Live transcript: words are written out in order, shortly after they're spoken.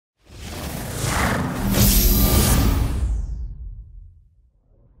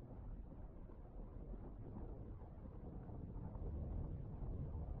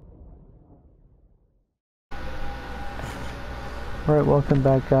Alright, welcome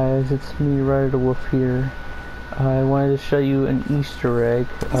back guys, it's me, Ryder the Wolf here. I wanted to show you an Easter egg,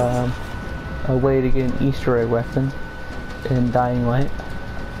 a way to get an Easter egg weapon in Dying Light.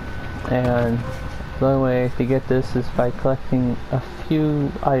 And the only way to get this is by collecting a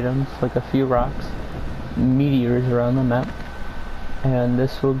few items, like a few rocks, meteors around the map. And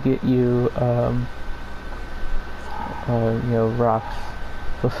this will get you, rocks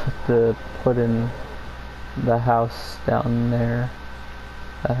to put in the house down there.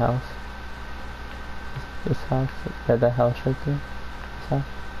 That house. This house. Yeah, that house right there. This house.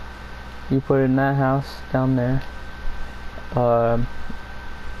 You put it in that house down there.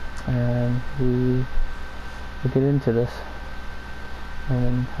 And we'll get into this.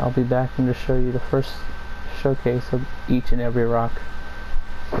 And I'll be back and to show you the first showcase of each and every rock.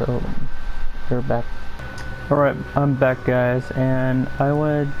 So, we're back. Alright, I'm back guys, and I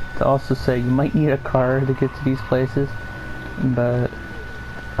wanted to also say you might need a car to get to these places, but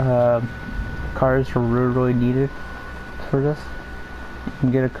cars are really needed for this. You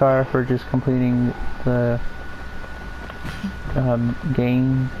can get a car for just completing the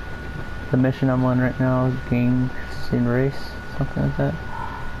the mission I'm on right now, Gangs in Race, something like that.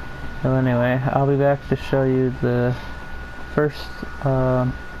 So anyway, I'll be back to show you the first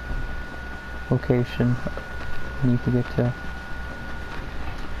location you need to get to.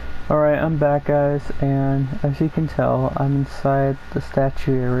 Alright, I'm back guys, and as you can tell, I'm inside the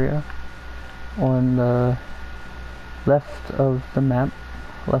statue area on the left of the map,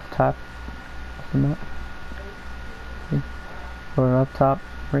 left top of the map. See? Or up top,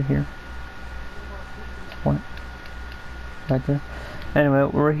 right here. Point. Right there. Anyway,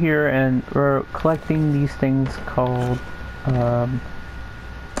 we're here and we're collecting these things called unknown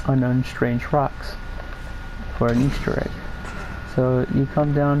strange rocks for an Easter egg. So you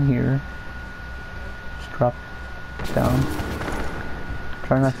come down here, just drop down.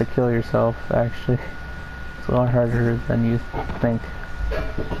 Try not to kill yourself, actually. It's a lot harder than you think.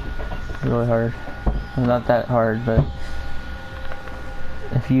 Really hard. Well, not that hard, but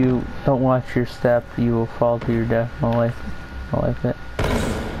if you don't watch your step, you will fall to your death. I like it.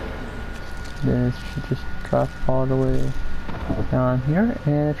 Then it should just drop all the way down here,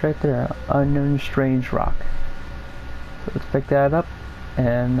 and it's right there. Unknown strange rock. So let's pick that up,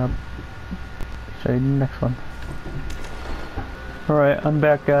 and I'll show you the next one. Alright, I'm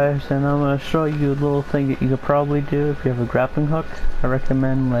back guys, and I'm going to show you a little thing that you could probably do if you have a grappling hook. I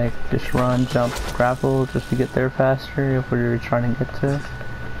recommend like just run, jump, grapple just to get there faster if where you're trying to get to.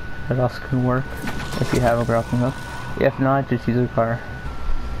 That also can work if you have a grappling hook. If not, just use a car.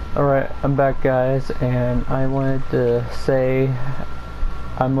 Alright, I'm back guys, and I wanted to say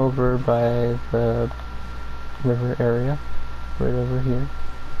I'm over by the river area, right over here.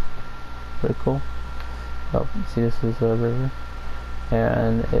 Pretty cool. Oh, see, this is a river,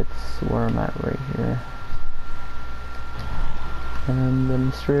 and it's where I'm at right here. And the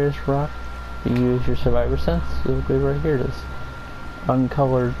mysterious rock, if you use your survivor sense, you'll go right here. This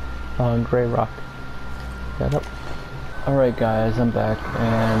uncolored gray rock. That up. Alright guys, I'm back,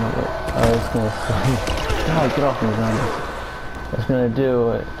 and what I was gonna say, God, get off me, man. What I was gonna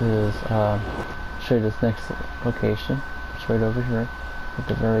do is show you this next location. It's right over here at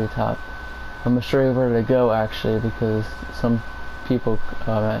the very top. I'm gonna show you where to go actually, because some people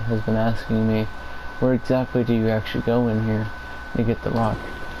has been asking me where exactly do you actually go in here to get the rock.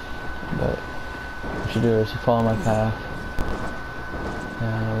 But what you do is you follow my path,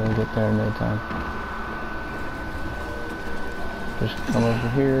 and we'll get there in no time. Just come over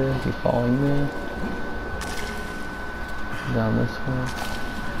here, keep following me down this way.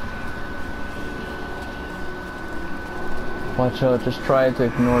 Watch out, just try to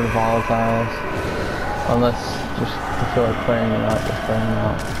ignore the volatiles, unless just you feel like playing them out, just play them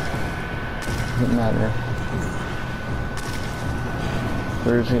out. Doesn't matter.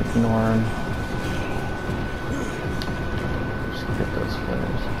 Just ignore them. Just get those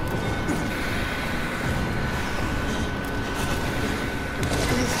flares.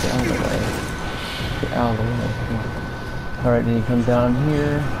 Get out of the way. Get out of the way. Come on. Alright, then you come down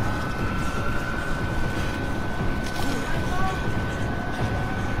here.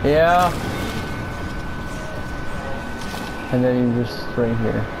 Yeah. And then you just right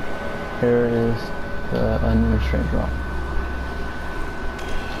here. Here is the unknown strange rock.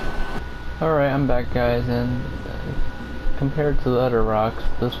 Alright, I'm back guys, and compared to the other rocks,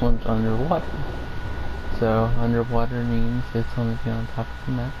 this one's underwater. So underwater means it's only on top of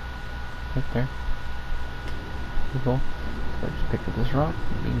the map. Right there. Pretty cool. So I just pick up this rock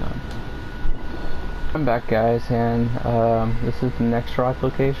and be gone. I'm back guys, and this is the next rock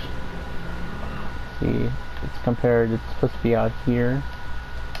location. See, it's compared, it's supposed to be out here.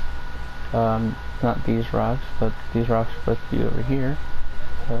 Not these rocks, but these rocks are supposed to be over here.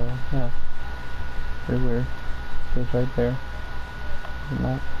 So, yeah. Pretty weird. It's right there.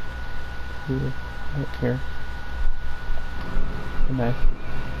 Not here, right here. Nice.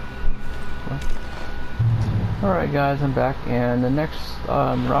 Alright guys, I'm back, and the next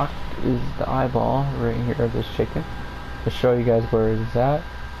rock is the eyeball right here of this chicken. To show you guys where it's at,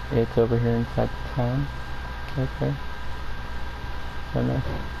 it's over here inside the town. Right there. So nice.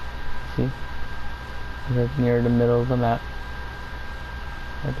 See? Right near the middle of the map.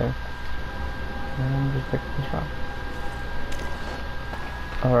 Right there. And just pick this rock.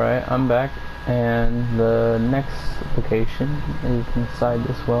 Alright, I'm back, and the next location is inside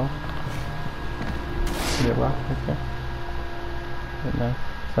this well. See a rock right there? Right nice.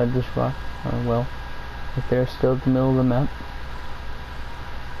 Inside this rock, well. Right there, still in the middle of the map.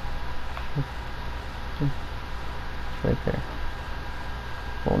 It's right there.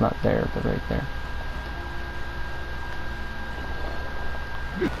 Well, not there, but right there.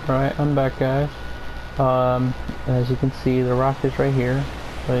 Alright, I'm back, guys. As you can see, the rock is right here.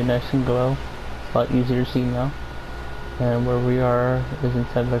 Really nice and glow. It's a lot easier to see now. And where we are is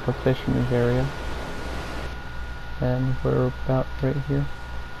inside like a fisherman's area. And we're about right here.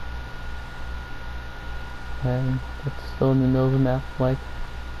 And it's still in the middle of the map, like,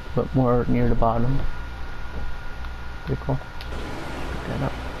 but more near the bottom. Pretty cool. Pick that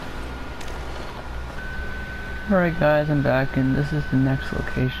up. Alright guys, I'm back, and this is the next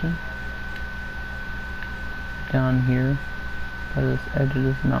location. Down here, by this edge of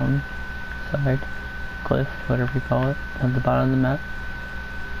this mountain side, cliff, whatever you call it, at the bottom of the map.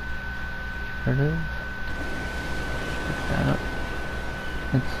 There it is. Pick that up.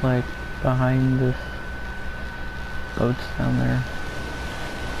 It's like behind this boats down there.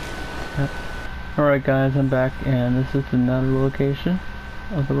 Yep. Alright guys, I'm back, and this is another location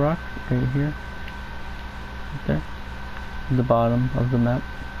of the rock, right here. Right there. At the bottom of the map.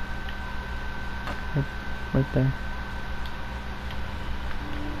 Right there.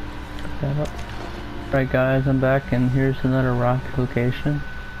 Pick that up. Alright guys, I'm back, and here's another rock location.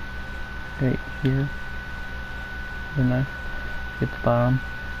 Right here. Very nice. Get the bottom.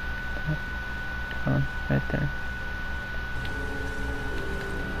 Right there.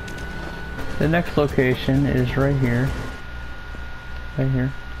 The next location is right here. Right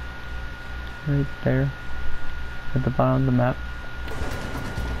here. Right there. At the bottom of the map.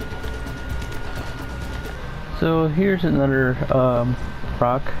 So here's another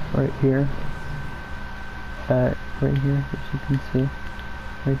rock right here. Right here, as you can see.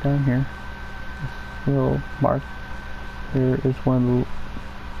 Right down here. This little mark. Here is one of the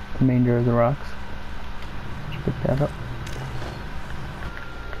remainder of the rocks. Let's pick that up.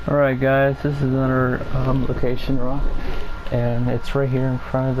 Alright guys, this is another location rock, and it's right here in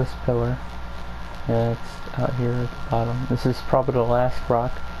front of this pillar. Yeah, it's out here at the bottom. This is probably the last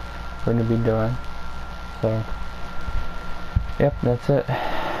rock we're going to be doing. So, yep, that's it.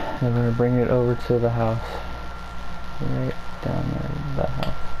 And we're going to bring it over to the house. Right down there, that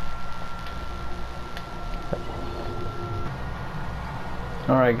house.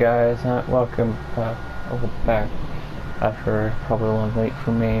 Alright guys, welcome back. After probably a little late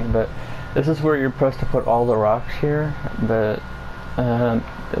for me, but this is where you're supposed to put all the rocks here. But the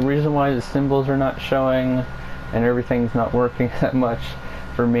reason why the symbols are not showing and everything's not working that much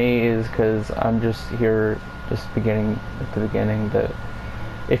for me is because I'm just here at the beginning. But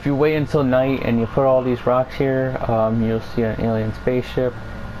if you wait until night and you put all these rocks here, you'll see an alien spaceship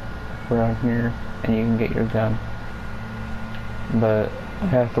around here, and you can get your gun. But I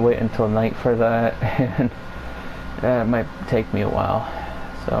have to wait until night for that, and it might take me a while.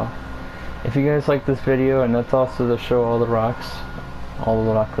 So if you guys like this video, and that's also to show all the rocks, all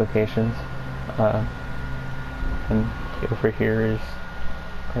the rock locations, and over here is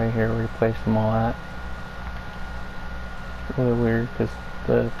right here where you place them all at. It's really weird because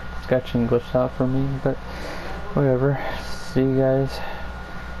the sketching glitched out for me, but whatever. See you guys.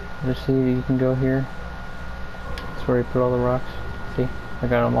 Just see, you can go here. That's where you put all the rocks. See, I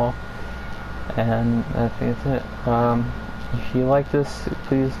got them all. And I think that's it. If you like this,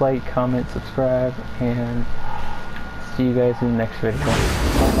 please like, comment, subscribe, and see you guys in the next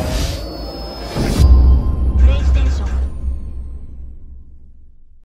video.